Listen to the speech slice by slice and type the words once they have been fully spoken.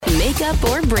Makeup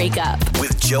or Breakup.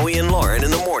 With Joey and Lauren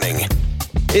in the morning.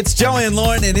 It's Joey and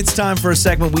Lauren, and it's time for a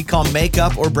segment we call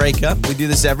Makeup or Breakup. We do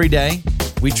this every day.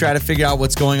 We try to figure out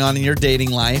what's going on in your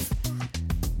dating life.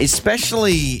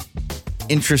 Especially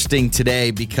interesting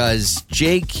today because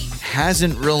Jake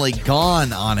hasn't really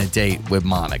gone on a date with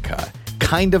Monica.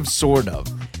 Kind of, sort of.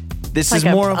 This is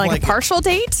more of like a partial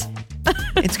date?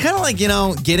 It's kind of like,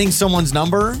 getting someone's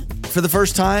number for the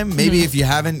first time. Maybe if you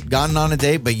haven't gotten on a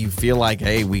date, but you feel like,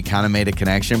 hey, we kind of made a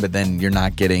connection, but then you're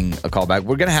not getting a call back.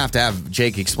 We're going to have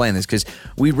Jake explain this because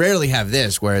we rarely have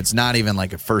this where it's not even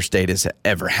like a first date has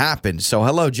ever happened. So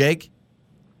hello, Jake.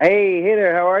 Hey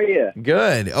there. How are you?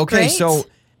 Good. Okay, Great. So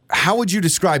how would you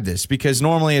describe this? Because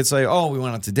normally it's like, oh, we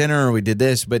went out to dinner or we did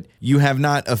this, but you have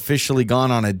not officially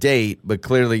gone on a date, but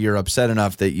clearly you're upset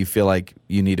enough that you feel like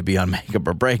you need to be on Makeup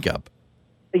or Breakup.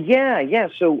 Yeah.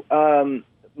 So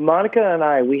Monica and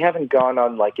I, we haven't gone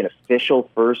on like an official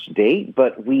first date,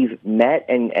 but we've met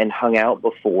and hung out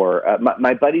before.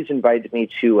 My buddies invited me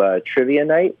to trivia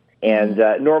night. And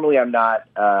normally I'm not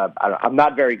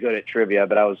very good at trivia,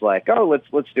 but I was like, oh,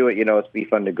 let's do it. It's be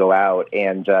fun to go out.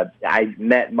 And I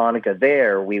met Monica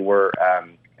there. We were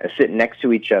sitting next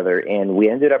to each other, and we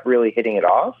ended up really hitting it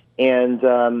off. And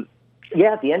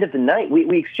at the end of the night,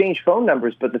 we exchanged phone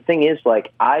numbers. But the thing is,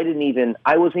 like, I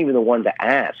wasn't even the one to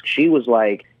ask. She was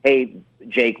like, hey,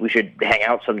 Jake, we should hang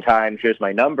out sometime. Here's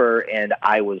my number. And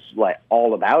I was like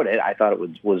all about it. I thought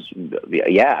it was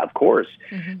yeah, of course.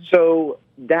 Mm-hmm. So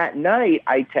that night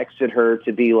I texted her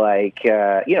to be like,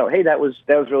 hey, that was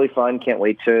really fun. Can't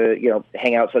wait to,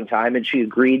 hang out sometime. And she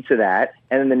agreed to that.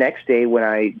 And then the next day when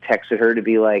I texted her to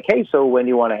be like, hey, so when do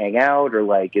you want to hang out? Or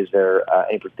like, is there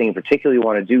anything in particular you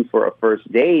want to do for a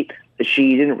first date?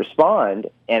 She didn't respond.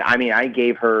 And I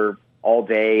gave her all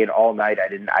day and all night.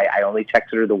 I only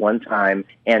texted her the one time.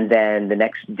 And then the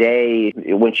next day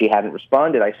when she hadn't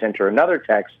responded, I sent her another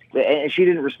text, and she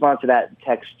didn't respond to that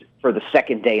text for the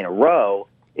second day in a row.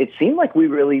 It seemed like we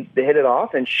really hit it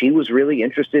off, and she was really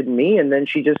interested in me, and then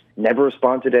she just never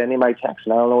responded to any of my texts,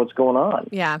 and I don't know what's going on.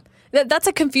 Yeah. That's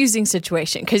a confusing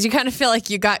situation because you kind of feel like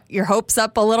you got your hopes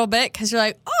up a little bit because you're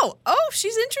like, oh,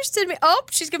 she's interested in me. Oh,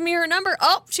 she's giving me her number.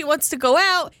 Oh, she wants to go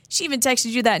out. She even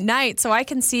texted you that night. So I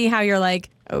can see how you're like,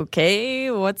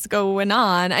 okay, what's going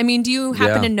on? Do you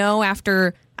happen to know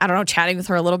after, chatting with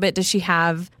her a little bit, does she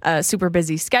have a super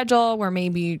busy schedule where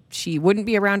maybe she wouldn't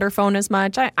be around her phone as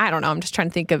much? I don't know. I'm just trying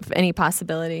to think of any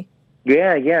possibility.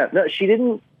 Yeah. No, she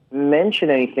didn't mention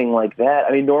anything like that.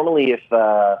 Normally if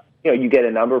you get a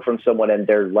number from someone and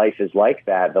their life is like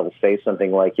that, they'll say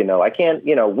something like, I can't,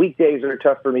 weekdays are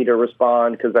tough for me to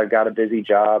respond because I've got a busy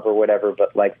job or whatever.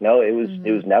 But like, no, it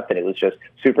was nothing. It was just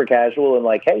super casual and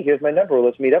like, hey, here's my number.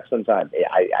 Let's meet up sometime.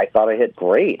 I thought I hit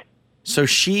great. So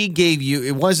she gave you,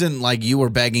 it wasn't like you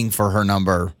were begging for her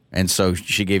number, and so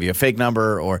she gave you a fake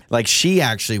number, or like she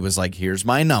actually was like, here's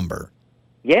my number.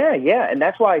 Yeah. And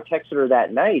that's why I texted her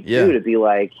that night, too, to be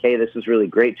like, hey, this is really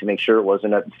great, to make sure it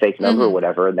wasn't a fake number or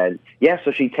whatever. And then,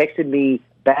 so she texted me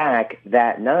back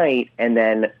that night, and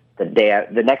then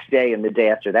the next day and the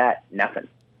day after that, nothing.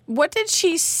 What did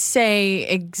she say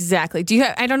exactly?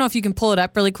 I don't know if you can pull it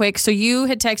up really quick. So you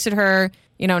had texted her,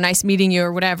 nice meeting you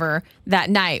or whatever that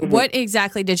night. Mm-hmm. What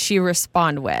exactly did she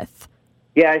respond with?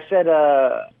 Yeah, I said,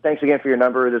 thanks again for your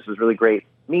number. This was really great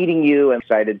meeting you. I'm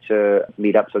excited to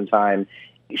meet up sometime.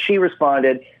 She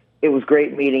responded, it was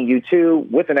great meeting you too,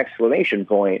 with an exclamation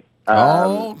point.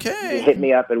 Okay. Hit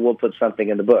me up and we'll put something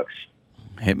in the books.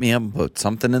 Hit me up and put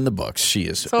something in the books. She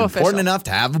is so important official enough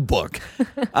to have a book.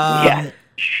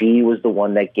 She was the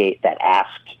one that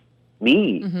asked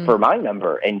me for my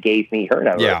number and gave me her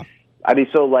number. Yeah.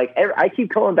 So like, I keep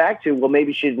coming back to, well,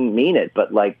 maybe she didn't mean it,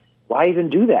 but like, why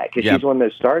even do that? Because she's the one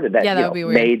that started that, that would be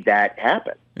weird. Made that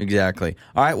happen. Exactly.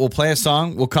 All right, we'll play a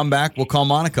song. We'll come back. We'll call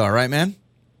Monica. All right, man?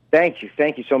 Thank you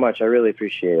so much. I really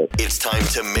appreciate it. It's time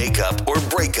to make up or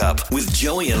break up with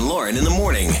Joey and Lauren in the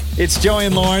morning. It's Joey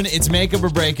and Lauren. It's Makeup or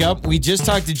Breakup. We just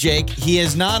talked to Jake. He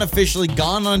has not officially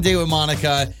gone on a date with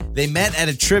Monica. They met at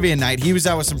a trivia night. He was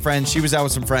out with some friends. She was out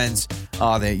with some friends.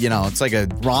 It's like a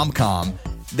rom-com.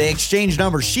 They exchanged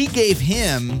numbers. She gave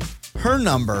him her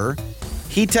number.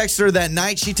 He texted her that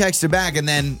night. She texted back, and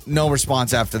then no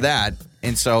response after that.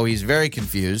 And so he's very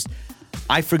confused.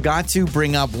 I forgot to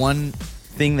bring up one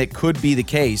thing that could be the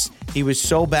case. He was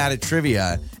so bad at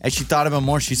trivia, as she thought of him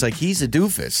more, she's like, he's a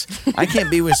doofus. I can't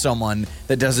be with someone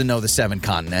that doesn't know the 7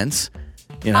 continents.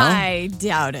 I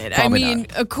doubt it. Probably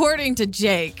not. According to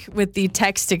Jake, with the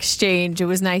text exchange, it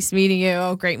was nice meeting you.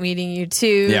 Oh, great meeting you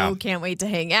too. Yeah. Can't wait to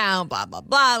hang out, blah, blah,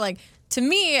 blah. Like, to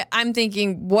me, I'm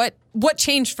thinking, what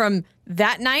changed from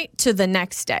that night to the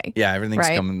next day. Yeah, everything's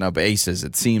Right. coming up aces,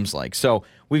 it seems like. So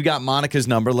we've got Monica's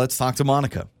number. Let's talk to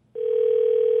Monica.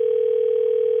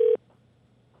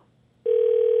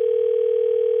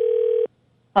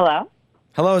 Hello?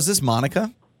 Hello, is this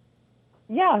Monica?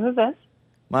 Yeah, who's this?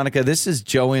 Monica, this is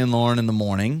Joey and Lauren in the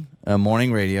morning, a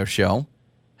morning radio show.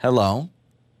 Hello.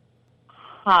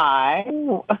 Hi.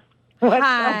 Why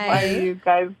Hi. are you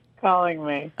guys calling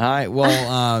me? Hi.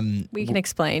 Well, We can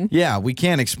explain. yeah, we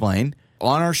can explain.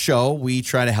 On our show, we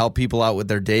try to help people out with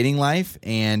their dating life,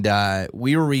 and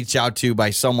we were reached out to by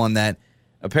someone that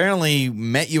apparently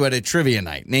met you at a trivia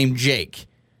night named Jake,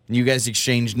 and you guys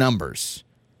exchanged numbers.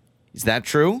 Is that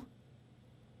true?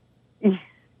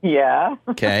 Yeah.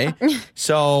 Okay.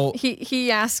 So,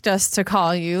 He asked us to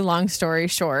call you, long story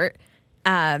short.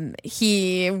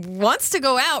 He wants to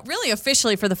go out really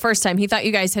officially for the first time. He thought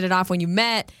you guys hit it off when you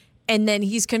met, and then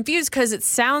he's confused because it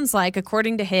sounds like,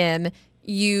 according to him,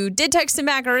 you did text him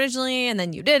back originally and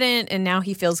then you didn't, and now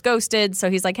he feels ghosted. So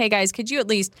he's like, hey guys, could you at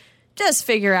least just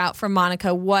figure out from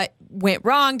Monica what went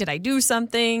wrong? Did I do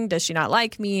something? Does she not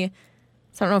like me?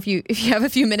 So I don't know if you have a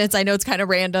few minutes. I know it's kind of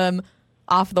random,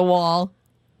 off the wall.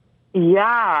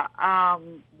 Yeah.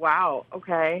 Wow.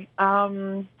 Okay.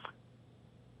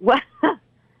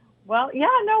 Well, yeah,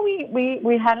 no,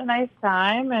 we had a nice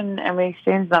time and we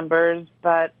exchanged numbers,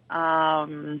 but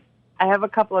I have a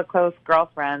couple of close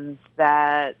girlfriends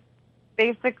that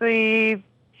basically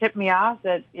tipped me off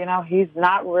that, he's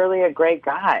not really a great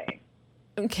guy.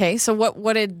 Okay, so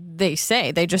what did they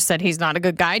say? They just said he's not a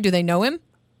good guy. Do they know him?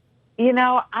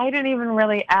 I didn't even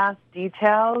really ask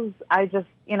details. I just,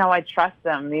 I trust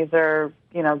them. These are,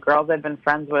 girls I've been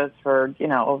friends with for,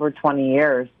 over 20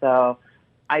 years. So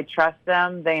I trust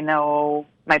them. They know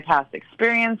my past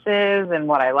experiences and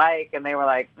what I like. And they were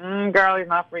like, girl, he's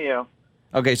not for you.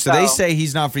 okay, so they say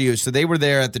he's not for you. So they were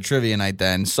there at the trivia night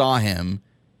then, saw him.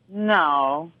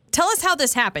 No, Tell us how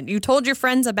this happened. You told your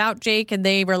friends about Jake and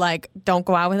they were like, don't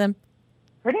go out with him?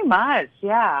 pretty much.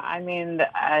 Yeah. I mean,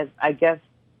 I guess,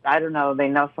 I don't know, they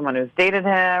know someone who's dated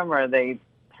him or they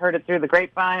heard it through the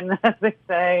grapevine, as they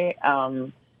say.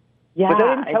 Yeah, But they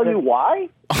didn't tell you why?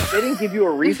 They didn't give you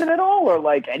a reason at all, or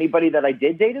like anybody that I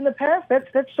did date in the past? That's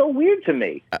so weird to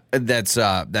me. That's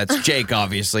Jake,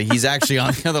 obviously. He's actually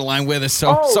on the other line with us,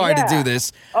 so Oh, sorry yeah. to do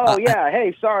this. Oh yeah,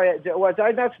 hey, sorry, was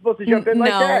I not supposed to jump in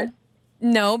like that?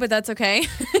 No, but that's okay.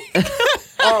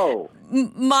 Oh,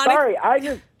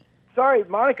 Monica, sorry,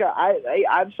 Monica.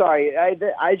 I'm sorry.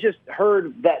 I just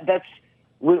heard that's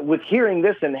with hearing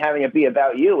this and having it be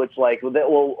about you. It's like,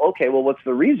 okay, what's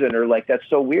the reason? Or like, that's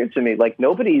so weird to me. Like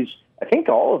I think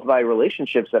all of my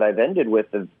relationships that I've ended with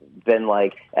have been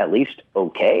like at least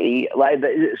okay. Like,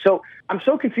 so I'm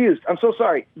so confused. I'm so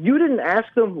sorry. You didn't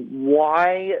ask them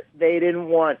why they didn't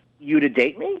want you to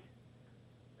date me?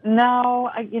 No,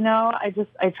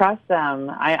 I trust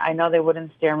them. I know they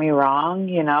wouldn't steer me wrong.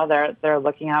 They're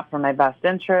looking out for my best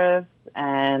interests,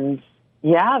 and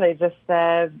yeah, they just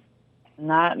said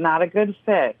not a good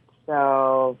fit.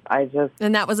 So I just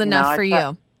and that was enough for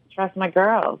you. trust my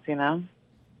girls.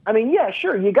 I mean, yeah,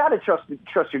 sure, you got to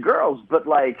trust your girls, but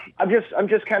like, I'm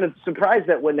just kind of surprised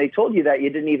that when they told you that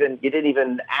you didn't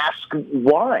even ask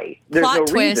why. There's no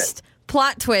reason.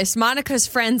 Plot twist. Monica's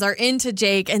friends are into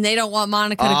Jake, and they don't want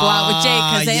Monica to go out with Jake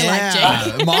because they like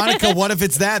Jake. Monica, what if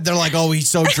it's that? They're like, oh, he's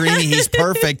so dreamy, he's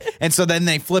perfect. And so then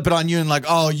they flip it on you and like,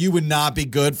 oh, you would not be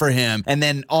good for him. And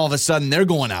then all of a sudden they're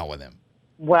going out with him.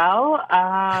 Well,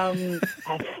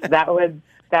 that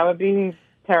would be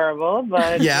terrible,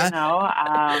 but Yeah.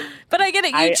 But I get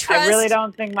it. You trust I really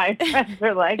don't think my friends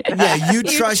are like that. Yeah, you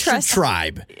trust your trust-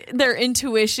 tribe. their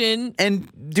intuition. And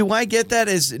do I get that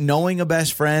as knowing a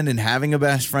best friend and having a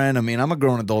best friend? I mean, I'm a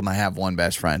grown adult and I have one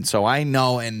best friend. So I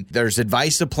know, and there's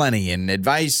advice aplenty and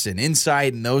advice and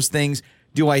insight and those things.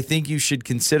 Do I think you should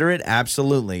consider it?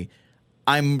 Absolutely.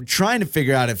 I'm trying to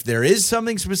figure out if there is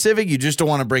something specific, you just don't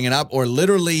want to bring it up, or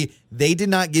literally they did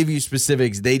not give you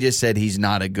specifics. They just said he's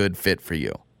not a good fit for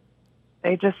you.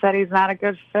 They just said he's not a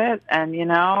good fit. And,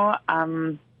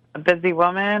 I'm a busy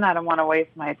woman. I don't want to waste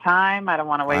my time. I don't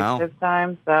want to waste his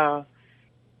time. So,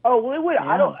 Oh, well, it would.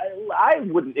 Yeah. I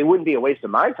wouldn't. It wouldn't be a waste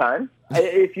of my time.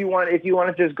 If you want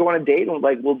to just go on a date and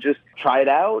like we'll just try it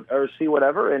out or see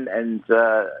whatever, and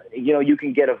you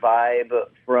can get a vibe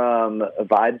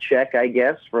check, I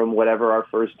guess, from whatever our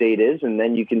first date is, and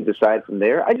then you can decide from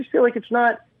there. I just feel like it's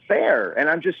not fair, and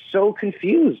I'm just so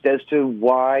confused as to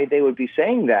why they would be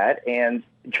saying that. And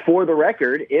for the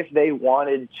record, if they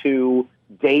wanted to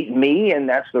date me and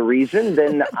that's the reason,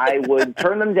 then I would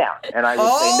turn them down. And I would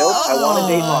say, nope, I want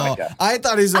to date Monica. I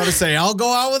thought he was going to say, I'll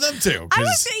go out with him too. I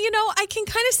was, I can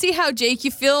kind of see how, Jake,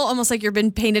 you feel almost like you've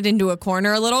been painted into a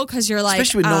corner a little because you're like,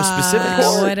 especially with no specifics.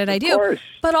 What did I do? course.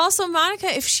 But also, Monica,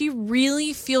 if she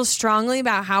really feels strongly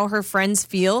about how her friends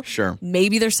feel, Sure.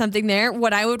 maybe there's something there.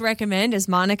 What I would recommend is,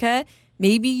 Monica,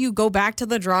 maybe you go back to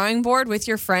the drawing board with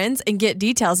your friends and get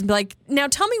details and be like, now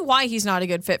tell me why he's not a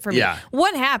good fit for me. Yeah.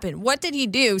 What happened? What did he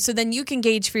do? So then you can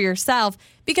gauge for yourself,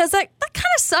 because that kind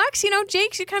of sucks.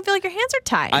 Jake, you kind of feel like your hands are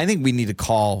tied. I think we need to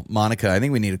call Monica. I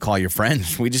think we need to call your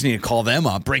friends. We just need to call them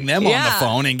up, bring them on the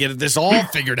phone, and get this all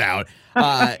figured out.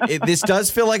 This does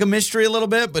feel like a mystery a little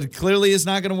bit, but it clearly is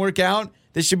not going to work out.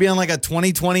 This should be on like a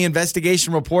 2020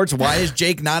 investigation reports. Why is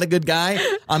Jake not a good guy?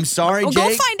 I'm sorry, Jake. Go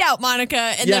find out, Monica,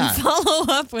 and then follow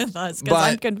up with us, because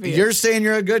I'm confused. You're saying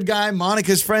you're a good guy.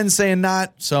 Monica's friend's saying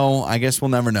not. So I guess we'll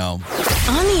never know.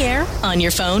 On the air, on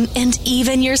your phone, and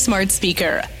even your smart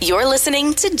speaker. You're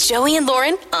listening to Joey and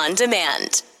Lauren On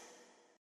Demand.